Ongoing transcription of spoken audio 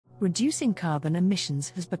Reducing carbon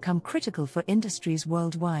emissions has become critical for industries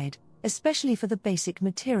worldwide, especially for the basic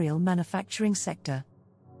material manufacturing sector.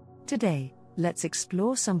 Today, let's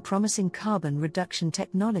explore some promising carbon reduction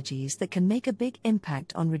technologies that can make a big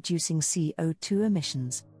impact on reducing CO2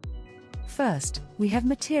 emissions. First, we have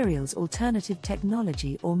Materials Alternative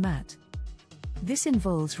Technology or MAT. This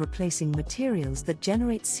involves replacing materials that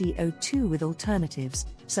generate CO2 with alternatives,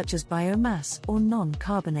 such as biomass or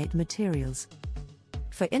non-carbonate materials.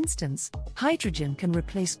 For instance, hydrogen can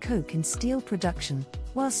replace coke in steel production,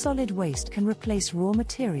 while solid waste can replace raw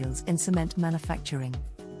materials in cement manufacturing.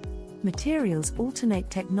 Materials alternate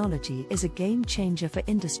technology is a game changer for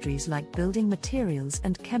industries like building materials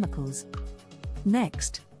and chemicals.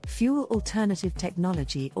 Next, Fuel Alternative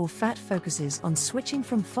Technology or FAT focuses on switching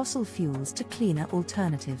from fossil fuels to cleaner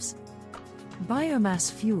alternatives.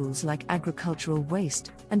 Biomass fuels like agricultural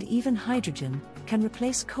waste, and even hydrogen, can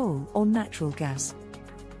replace coal or natural gas.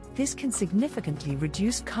 This can significantly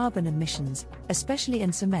reduce carbon emissions, especially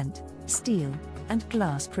in cement, steel, and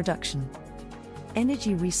glass production.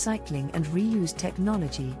 Energy recycling and reuse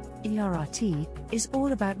technology, ERT, is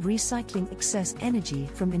all about recycling excess energy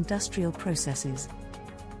from industrial processes.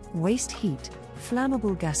 Waste heat,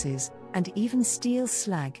 flammable gases, and even steel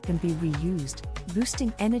slag can be reused,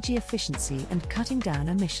 boosting energy efficiency and cutting down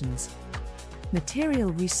emissions.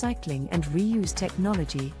 Material recycling and reuse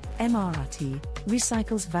technology, MRT,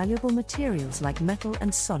 recycles valuable materials like metal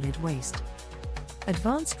and solid waste.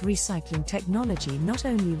 Advanced recycling technology not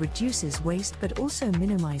only reduces waste but also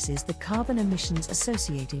minimizes the carbon emissions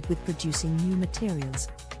associated with producing new materials.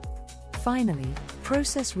 Finally,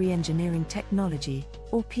 process reengineering technology,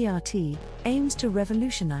 or PRT, aims to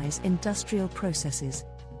revolutionize industrial processes.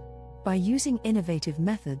 By using innovative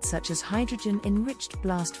methods such as hydrogen-enriched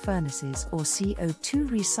blast furnaces or CO2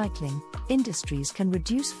 recycling, industries can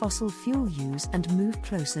reduce fossil fuel use and move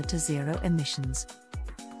closer to zero emissions.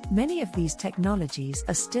 Many of these technologies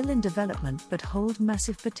are still in development but hold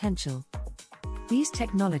massive potential. These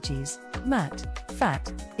technologies, MAT,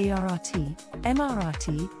 FAT, ERT,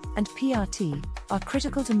 MRT, and PRT, are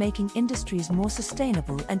critical to making industries more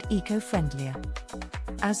sustainable and eco-friendlier.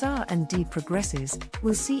 As R&D progresses,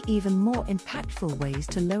 we'll see even more impactful ways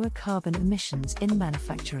to lower carbon emissions in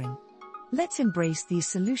manufacturing. Let's embrace these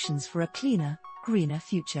solutions for a cleaner, greener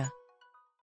future.